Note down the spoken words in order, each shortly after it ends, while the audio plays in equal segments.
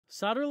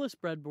Solderless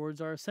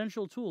breadboards are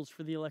essential tools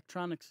for the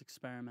electronics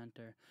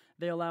experimenter.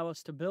 They allow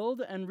us to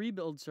build and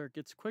rebuild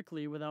circuits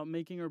quickly without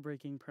making or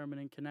breaking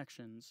permanent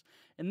connections.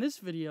 In this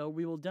video,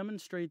 we will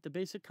demonstrate the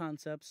basic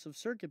concepts of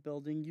circuit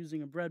building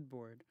using a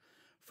breadboard.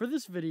 For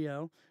this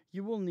video,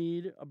 you will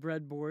need a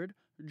breadboard,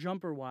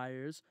 jumper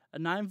wires, a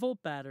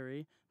 9-volt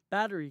battery,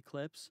 battery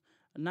clips,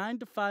 a 9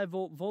 to 5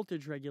 volt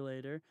voltage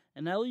regulator,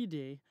 an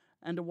LED,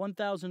 and a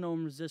 1000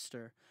 ohm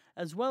resistor,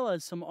 as well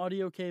as some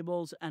audio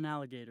cables and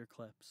alligator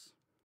clips.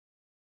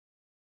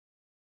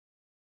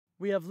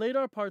 We have laid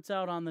our parts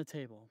out on the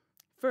table.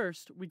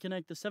 First, we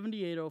connect the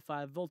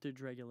 7805 voltage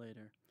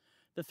regulator.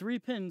 The 3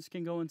 pins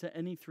can go into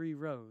any 3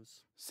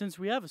 rows. Since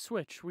we have a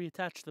switch, we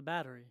attach the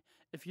battery.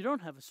 If you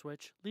don't have a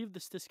switch, leave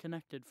this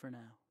disconnected for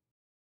now.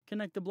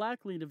 Connect the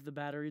black lead of the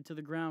battery to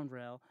the ground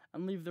rail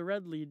and leave the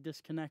red lead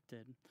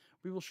disconnected.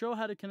 We will show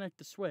how to connect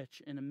the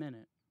switch in a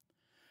minute.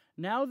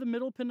 Now the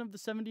middle pin of the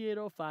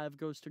 7805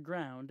 goes to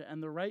ground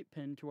and the right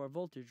pin to our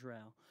voltage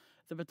rail.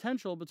 The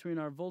potential between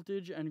our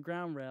voltage and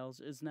ground rails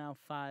is now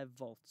 5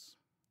 volts.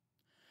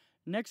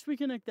 Next we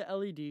connect the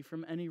LED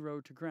from any row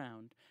to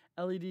ground.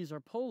 LEDs are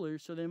polar,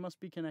 so they must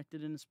be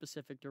connected in a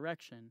specific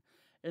direction.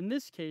 In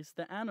this case,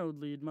 the anode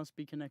lead must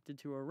be connected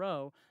to a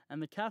row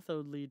and the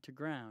cathode lead to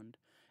ground.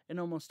 In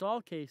almost all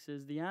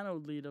cases, the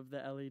anode lead of the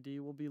LED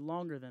will be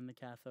longer than the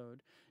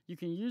cathode. You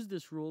can use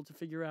this rule to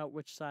figure out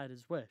which side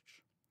is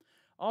which.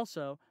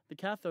 Also, the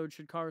cathode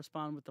should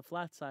correspond with the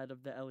flat side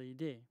of the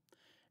LED.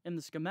 In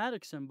the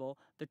schematic symbol,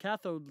 the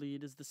cathode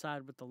lead is the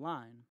side with the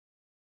line.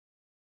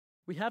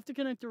 We have to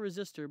connect a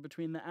resistor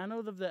between the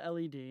anode of the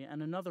LED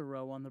and another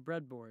row on the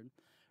breadboard.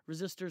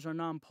 Resistors are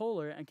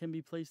nonpolar and can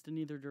be placed in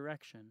either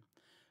direction.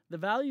 The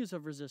values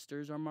of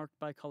resistors are marked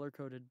by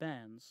color-coded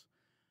bands.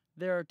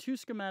 There are 2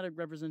 schematic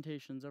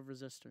representations of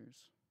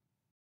resistors.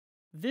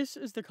 This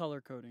is the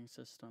color coding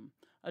system.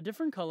 A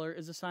different color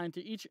is assigned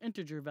to each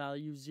integer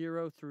value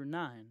 0 through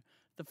 9.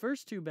 The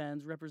first 2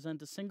 bands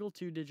represent a single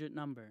 2-digit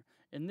number,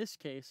 in this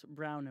case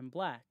brown and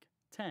black,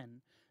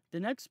 10. The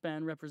next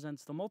band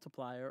represents the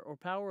multiplier, or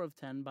power of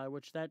 10, by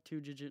which that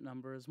 2-digit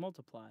number is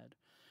multiplied.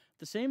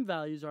 The same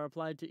values are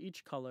applied to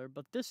each color,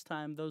 but this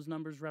time those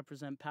numbers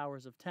represent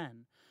powers of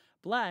 10.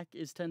 Black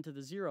is 10 to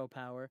the 0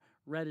 power,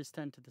 red is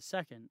 10 to the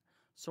second.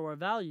 So our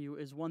value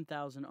is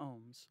 1000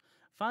 ohms.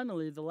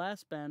 Finally, the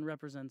last band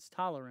represents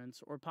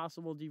tolerance, or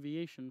possible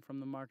deviation from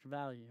the marked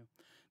value.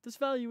 This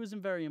value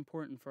isn't very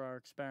important for our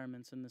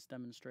experiments in this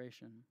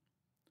demonstration.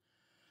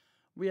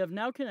 We have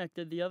now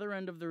connected the other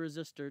end of the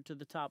resistor to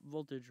the top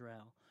voltage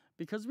rail.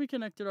 Because we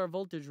connected our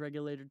voltage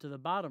regulator to the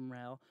bottom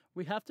rail,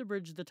 we have to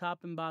bridge the top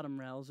and bottom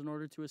rails in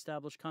order to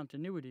establish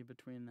continuity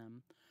between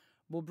them.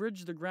 We'll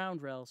bridge the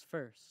ground rails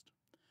first.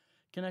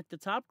 Connect the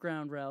top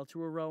ground rail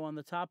to a row on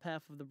the top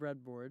half of the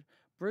breadboard,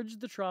 bridge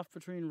the trough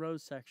between row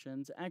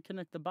sections, and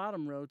connect the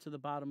bottom row to the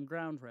bottom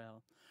ground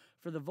rail.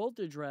 For the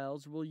voltage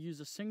rails, we'll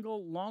use a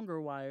single, longer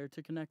wire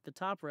to connect the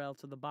top rail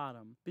to the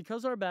bottom.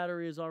 Because our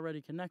battery is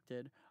already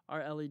connected,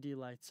 our LED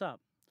lights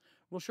up.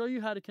 We'll show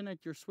you how to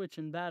connect your switch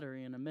and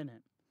battery in a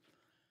minute.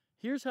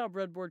 Here's how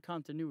breadboard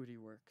continuity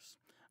works.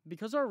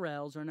 Because our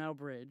rails are now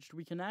bridged,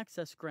 we can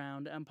access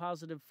ground and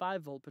positive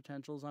 5-volt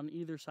potentials on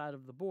either side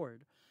of the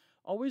board.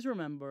 Always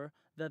remember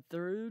that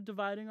through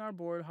dividing our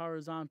board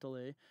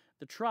horizontally,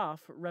 the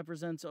trough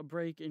represents a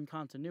break in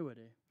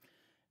continuity.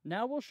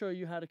 Now we'll show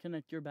you how to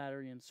connect your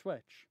battery and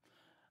switch.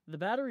 The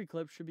battery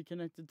clip should be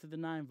connected to the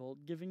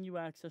 9-volt, giving you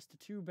access to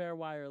 2 bare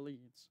wire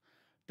leads.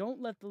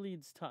 Don't let the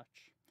leads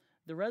touch.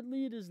 The red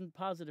lead is in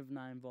positive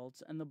 9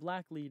 volts and the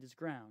black lead is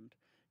ground.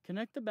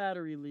 Connect the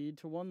battery lead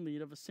to one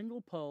lead of a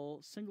single pole,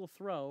 single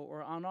throw,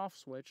 or on-off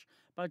switch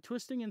by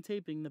twisting and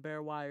taping the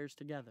bare wires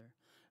together.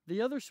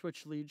 The other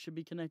switch lead should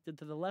be connected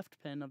to the left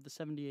pin of the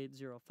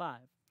 7805.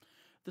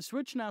 The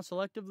switch now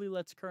selectively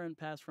lets current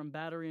pass from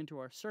battery into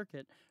our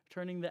circuit,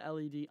 turning the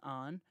LED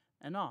on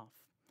and off.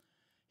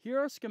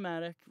 Here are a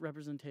schematic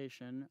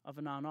representation of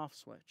an on-off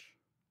switch.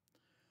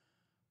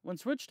 When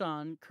switched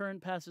on,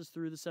 current passes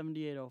through the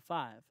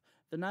 7805.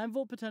 The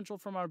 9-volt potential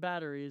from our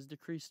battery is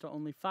decreased to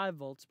only 5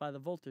 volts by the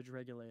voltage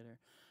regulator.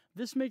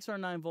 This makes our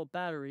 9-volt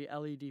battery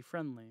LED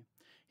friendly.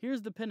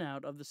 Here's the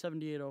pinout of the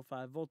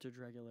 7805 voltage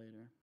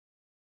regulator.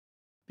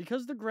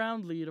 Because the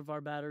ground lead of our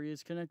battery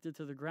is connected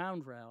to the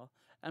ground rail,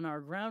 and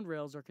our ground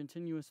rails are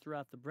continuous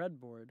throughout the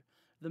breadboard,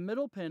 the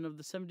middle pin of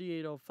the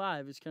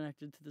 7805 is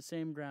connected to the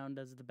same ground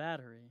as the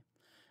battery.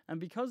 And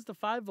because the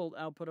 5-volt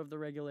output of the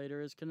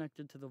regulator is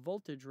connected to the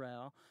voltage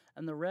rail,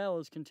 and the rail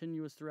is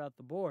continuous throughout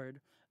the board,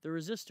 the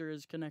resistor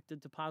is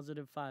connected to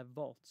positive 5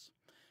 volts.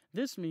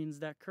 This means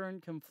that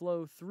current can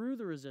flow through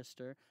the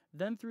resistor,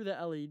 then through the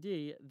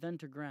LED, then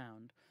to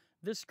ground.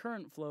 This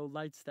current flow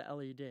lights the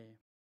LED.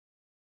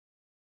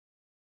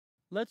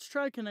 Let's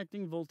try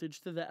connecting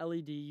voltage to the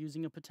LED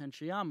using a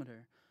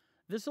potentiometer.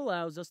 This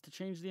allows us to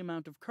change the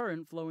amount of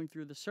current flowing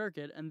through the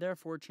circuit and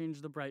therefore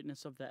change the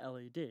brightness of the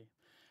LED.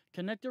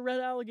 Connect a red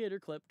alligator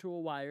clip to a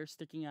wire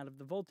sticking out of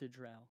the voltage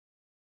rail.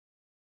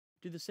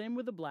 Do the same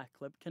with a black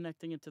clip,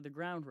 connecting it to the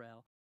ground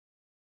rail.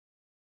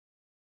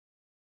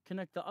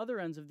 Connect the other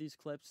ends of these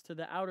clips to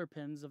the outer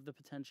pins of the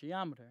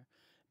potentiometer.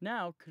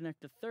 Now,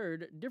 connect the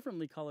third,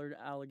 differently colored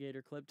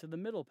alligator clip to the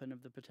middle pin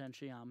of the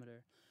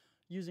potentiometer.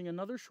 Using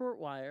another short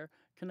wire,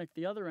 connect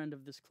the other end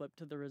of this clip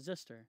to the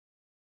resistor.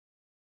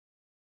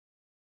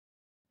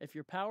 If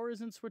your power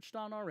isn't switched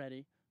on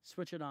already,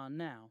 switch it on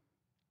now.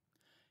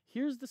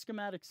 Here's the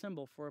schematic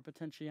symbol for a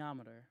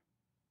potentiometer.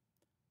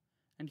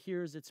 And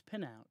here's its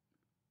pinout.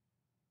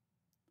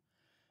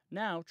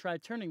 Now try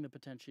turning the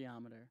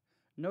potentiometer.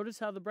 Notice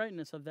how the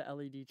brightness of the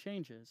LED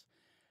changes.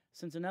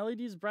 Since an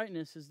LED's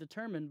brightness is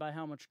determined by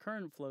how much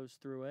current flows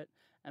through it,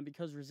 and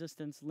because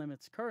resistance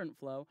limits current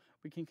flow,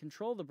 we can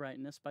control the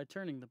brightness by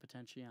turning the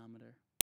potentiometer.